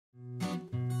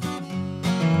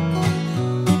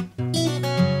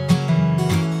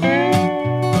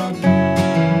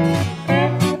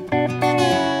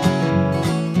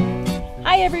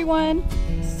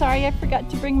sorry I forgot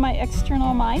to bring my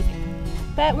external mic,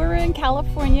 but we're in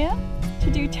California to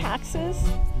do taxes,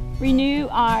 renew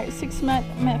our 6-month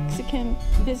Mexican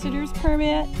visitor's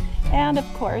permit, and of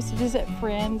course visit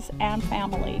friends and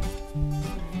family.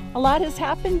 A lot has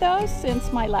happened though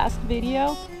since my last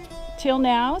video till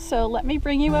now, so let me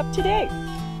bring you up to date.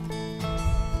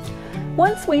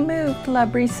 Once we moved La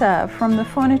Brisa from the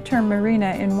Furniture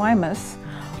Marina in Guaymas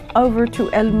over to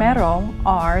El Mero,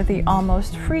 or the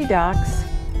almost free docks,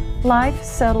 life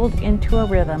settled into a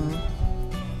rhythm.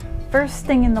 First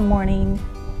thing in the morning,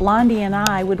 Blondie and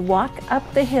I would walk up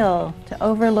the hill to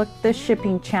overlook the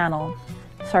shipping channel,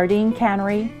 Sardine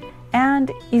Cannery,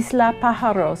 and Isla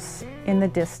Pájaros in the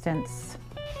distance.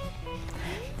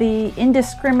 The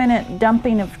indiscriminate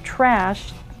dumping of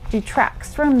trash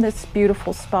detracts from this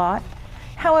beautiful spot.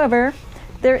 However,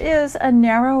 there is a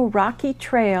narrow rocky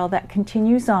trail that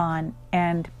continues on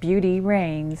and beauty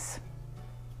reigns.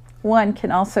 One can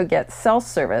also get cell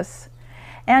service,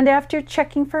 and after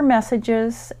checking for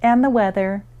messages and the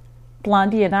weather,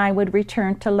 Blondie and I would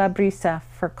return to La Brisa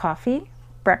for coffee,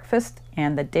 breakfast,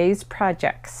 and the day's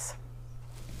projects.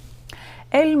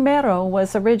 El Mero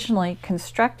was originally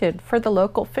constructed for the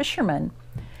local fishermen,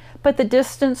 but the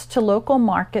distance to local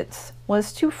markets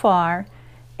was too far,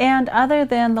 and other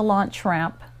than the launch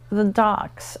ramp, the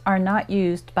docks are not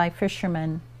used by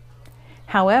fishermen.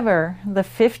 However, the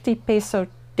 50 peso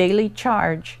daily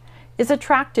charge is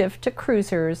attractive to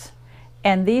cruisers,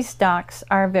 and these docks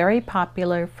are very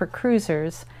popular for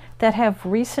cruisers that have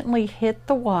recently hit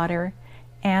the water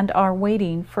and are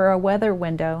waiting for a weather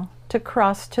window to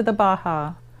cross to the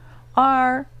Baja,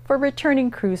 or for returning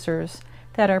cruisers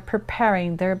that are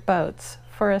preparing their boats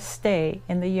for a stay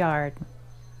in the yard.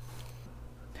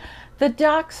 The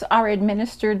docks are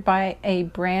administered by a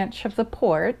branch of the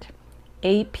port,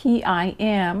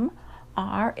 APIM,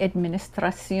 or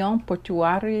Administración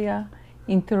Portuaria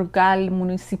Integral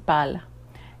Municipal,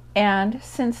 and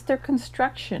since their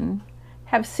construction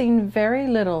have seen very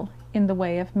little in the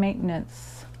way of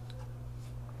maintenance.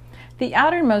 The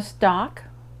outermost dock,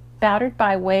 battered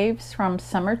by waves from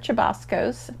summer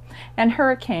chubascos and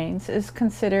hurricanes, is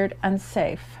considered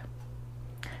unsafe.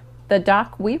 The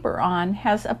dock we were on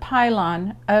has a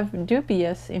pylon of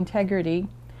dubious integrity,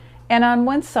 and on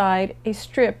one side a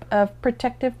strip of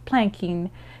protective planking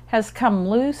has come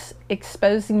loose,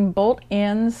 exposing bolt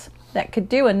ends that could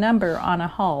do a number on a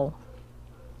hull.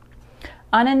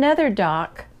 On another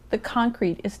dock, the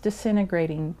concrete is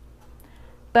disintegrating,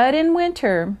 but in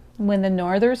winter, when the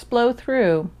northers blow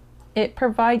through, it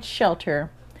provides shelter,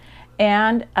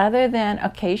 and other than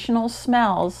occasional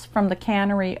smells from the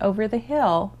cannery over the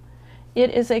hill,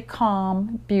 it is a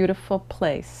calm, beautiful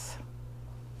place.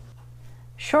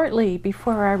 Shortly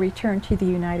before our return to the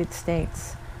United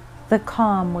States, the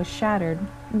calm was shattered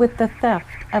with the theft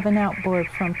of an outboard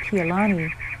from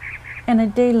Pialani, and a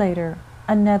day later,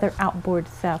 another outboard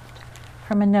theft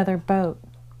from another boat.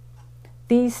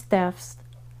 These thefts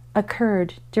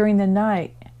occurred during the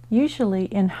night, usually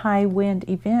in high wind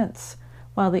events,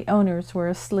 while the owners were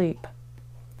asleep.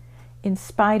 In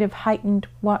spite of heightened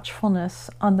watchfulness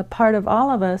on the part of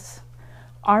all of us,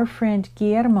 our friend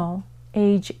Guillermo,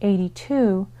 age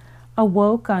 82,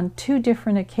 awoke on 2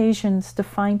 different occasions to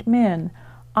find men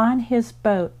on his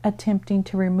boat attempting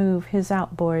to remove his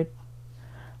outboard.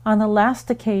 On the last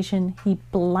occasion, he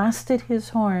blasted his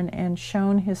horn and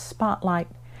shone his spotlight,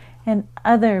 and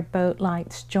other boat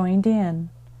lights joined in.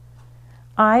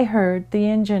 I heard the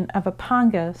engine of a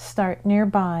panga start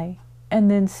nearby and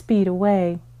then speed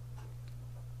away.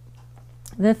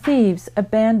 The thieves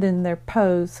abandoned their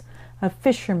pose of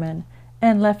fishermen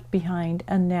and left behind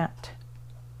a net.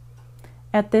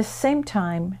 At this same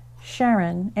time,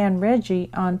 Sharon and Reggie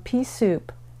on Pea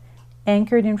Soup,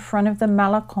 anchored in front of the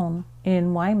Malecon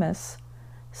in Guaymas,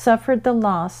 suffered the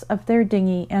loss of their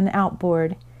dinghy and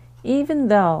outboard, even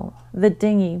though the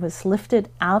dinghy was lifted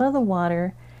out of the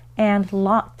water and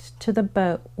locked to the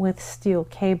boat with steel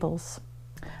cables.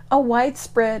 A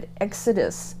widespread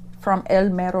exodus from El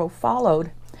Mero followed,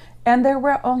 and there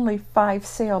were only 5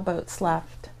 sailboats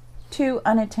left, 2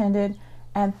 unattended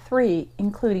and 3,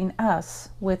 including us,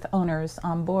 with owners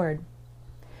on board.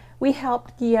 We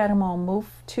helped Guillermo move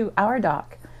to our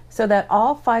dock so that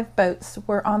all 5 boats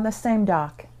were on the same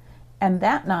dock, and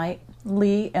that night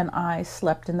Lee and I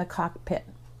slept in the cockpit.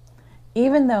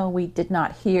 Even though we did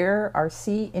not hear or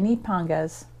see any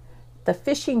pangas, the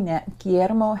fishing net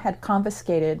Guillermo had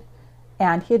confiscated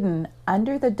and hidden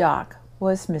under the dock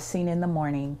was missing in the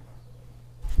morning.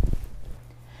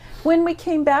 When we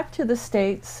came back to the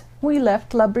States, we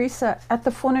left La Brisa at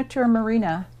the Furniture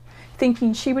Marina,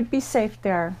 thinking she would be safe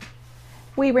there.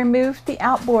 We removed the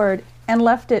outboard and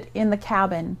left it in the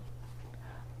cabin.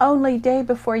 Only day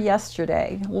before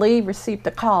yesterday, Lee received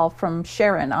a call from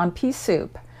Sharon on Pea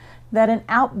Soup that an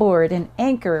outboard and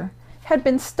anchor had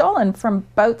been stolen from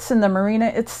boats in the marina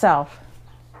itself.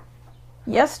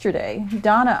 Yesterday,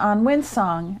 Donna on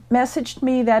Windsong messaged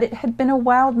me that it had been a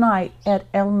wild night at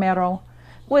El Mero,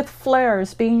 with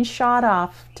flares being shot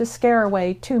off to scare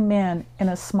away 2 men in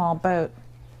a small boat.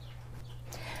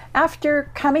 After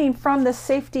coming from the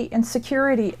safety and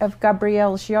security of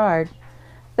Gabriel's yard,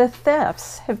 the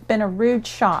thefts have been a rude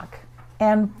shock,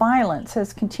 and violence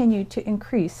has continued to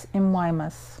increase in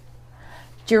Guaymas.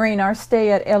 During our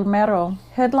stay at El Mero,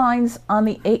 headlines on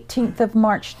the 18th of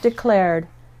March declared,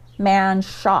 "Man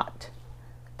shot."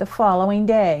 The following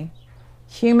day,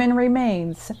 human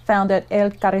remains found at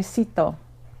El Carrecito,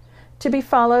 to be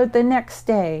followed the next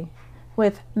day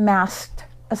with masked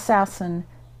assassin,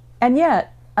 and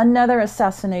yet another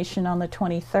assassination on the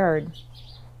 23rd.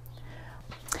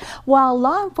 While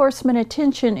law enforcement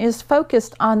attention is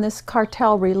focused on this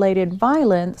cartel-related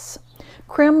violence,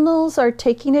 criminals are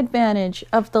taking advantage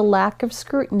of the lack of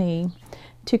scrutiny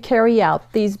to carry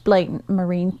out these blatant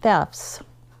marine thefts.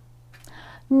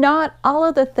 Not all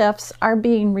of the thefts are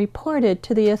being reported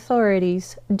to the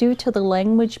authorities due to the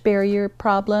language barrier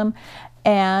problem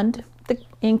and the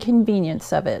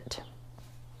inconvenience of it.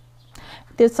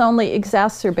 This only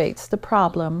exacerbates the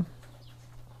problem.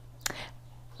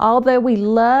 Although we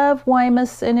love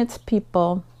Guaymas and its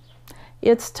people,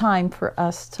 it's time for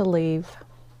us to leave.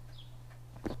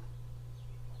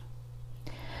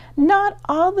 Not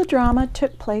all the drama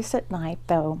took place at night,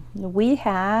 though. We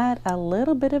had a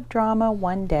little bit of drama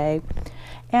one day,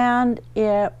 and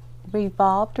it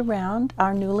revolved around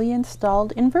our newly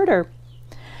installed inverter.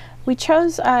 We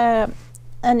chose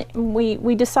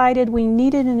we decided we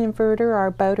needed an inverter. Our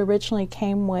boat originally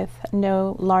came with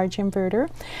no large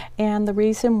inverter, and the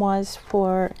reason was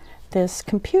for this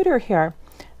computer here.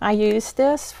 I use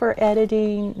this for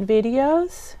editing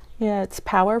videos. It's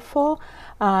powerful,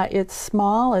 it's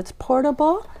small, it's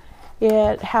portable,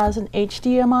 it has an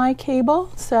HDMI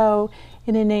cable, so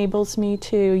it enables me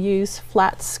to use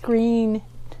flat screen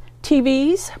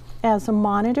TVs as a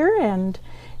monitor, and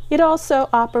it also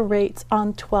operates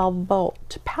on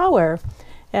 12-volt power,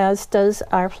 as does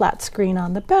our flat screen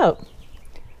on the boat.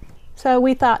 So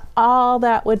we thought all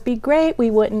that would be great,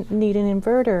 we wouldn't need an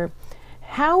inverter.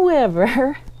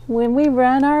 However, when we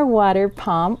run our water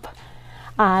pump,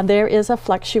 there is a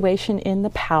fluctuation in the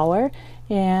power,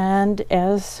 and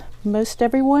as most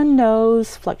everyone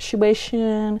knows,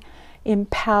 fluctuation in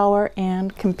power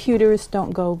and computers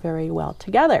don't go very well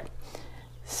together.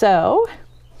 So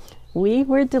we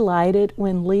were delighted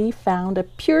when Lee found a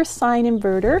pure sine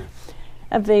inverter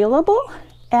available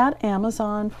at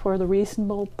Amazon for the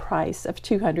reasonable price of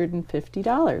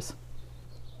 $250.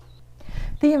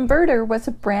 The inverter was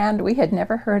a brand we had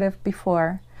never heard of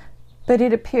before, but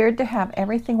it appeared to have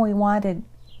everything we wanted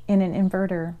in an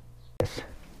inverter.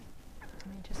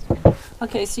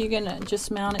 Okay, so you're gonna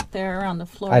just mount it there on the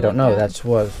floor? I don't know. That's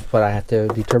what I have to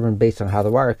determine based on how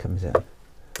the wire comes in.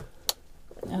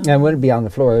 And it wouldn't be on the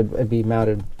floor. It'd be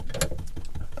mounted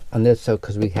on this, so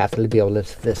because we have to be able to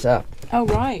lift this up. Oh,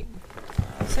 right.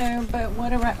 So, but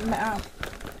what about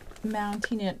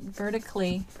mounting it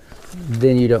vertically?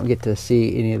 Then you don't get to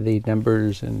see any of the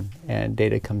numbers and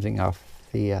data coming off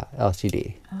the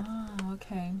LCD. Oh,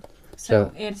 okay.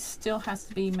 So it still has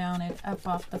to be mounted up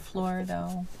off the floor,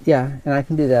 though. Yeah, and I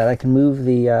can do that. I can move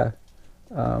the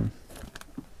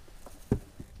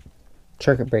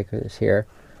circuit breaker that's here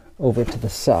over to the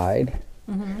side,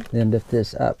 then lift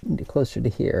this up closer to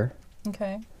here.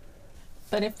 Okay.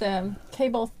 But if the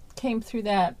cable came through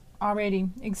that already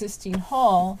existing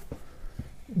hole,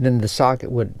 then the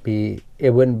socket wouldn't be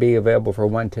available for a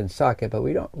 110 socket, but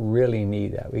we don't really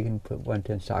need that. We can put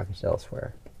 110 sockets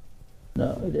elsewhere.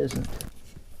 No, it isn't.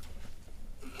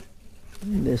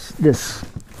 This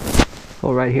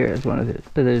hole right here is one of it,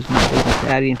 but there's no reason to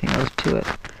add anything else to it.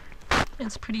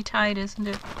 it's pretty tight, isn't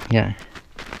it? Yeah.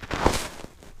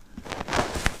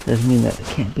 Doesn't mean that it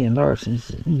can't be enlarged. It's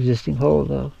an existing hole,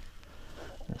 though.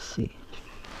 Let's see.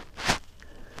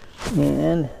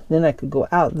 And then I could go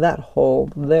out that hole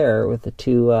there with the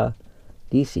two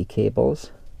DC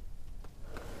cables.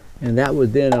 And that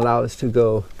would then allow us to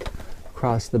go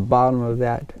across the bottom of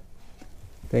that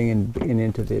thing and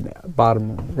into the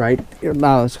bottom right. It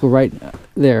allows us to go right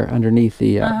there underneath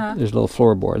the, there's a little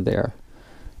floorboard there.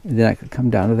 And then I could come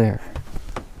down to there.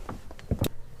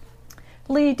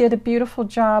 Lee did a beautiful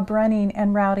job running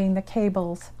and routing the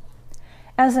cables.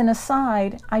 As an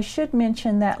aside, I should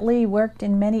mention that Lee worked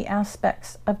in many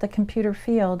aspects of the computer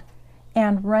field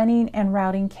and running and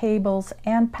routing cables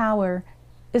and power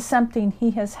is something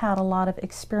he has had a lot of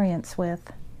experience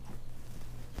with.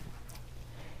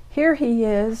 Here he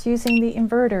is using the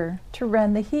inverter to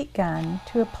run the heat gun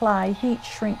to apply heat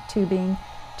shrink tubing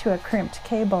to a crimped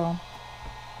cable.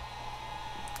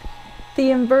 The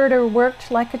inverter worked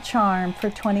like a charm for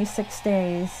 26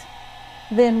 days.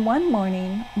 Then one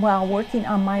morning, while working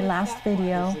on my last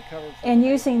video and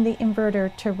using the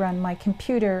inverter to run my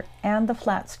computer and the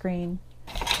flat screen,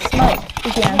 smoke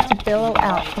began to billow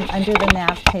out from under the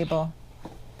nav cable.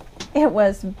 It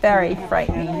was very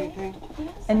frightening.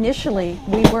 Initially,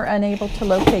 we were unable to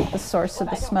locate the source of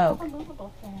the smoke.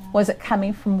 Was it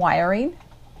coming from wiring?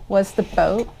 Was the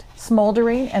boat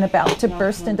smoldering and about to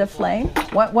burst into flame?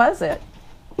 What was it?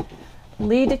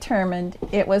 Lee determined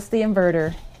it was the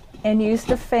inverter and used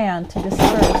a fan to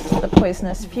disperse the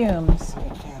poisonous fumes.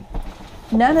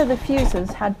 None of the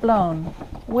fuses had blown,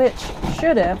 which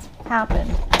should have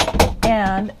happened,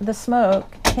 and the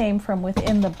smoke came from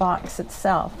within the box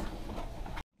itself.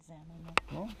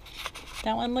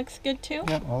 That one looks good too?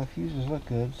 Yep, all the fuses look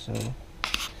good, so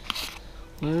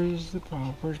where's the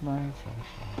problem? Where's my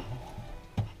flashlight?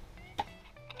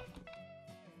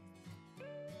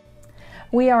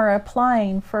 We are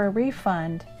applying for a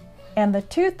refund, and the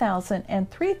 2,000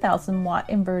 and 3,000 watt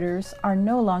inverters are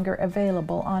no longer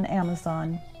available on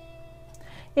Amazon.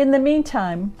 In the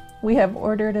meantime, we have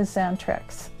ordered a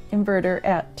Xantrex inverter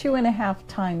at 2.5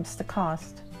 times the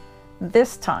cost.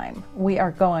 This time, we are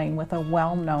going with a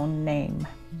well-known name.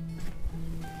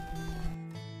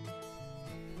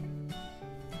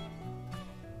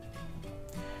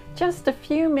 Just a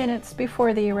few minutes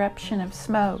before the eruption of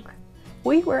smoke,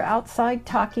 we were outside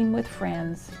talking with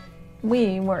friends.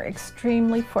 We were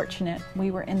extremely fortunate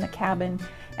we were in the cabin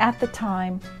at the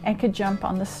time and could jump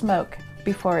on the smoke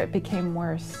before it became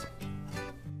worse.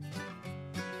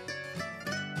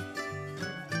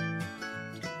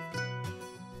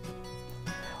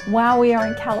 While we are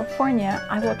in California,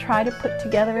 I will try to put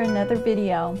together another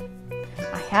video.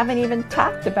 I haven't even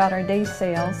talked about our day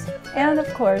sales and,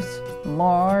 of course,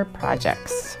 more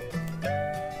projects.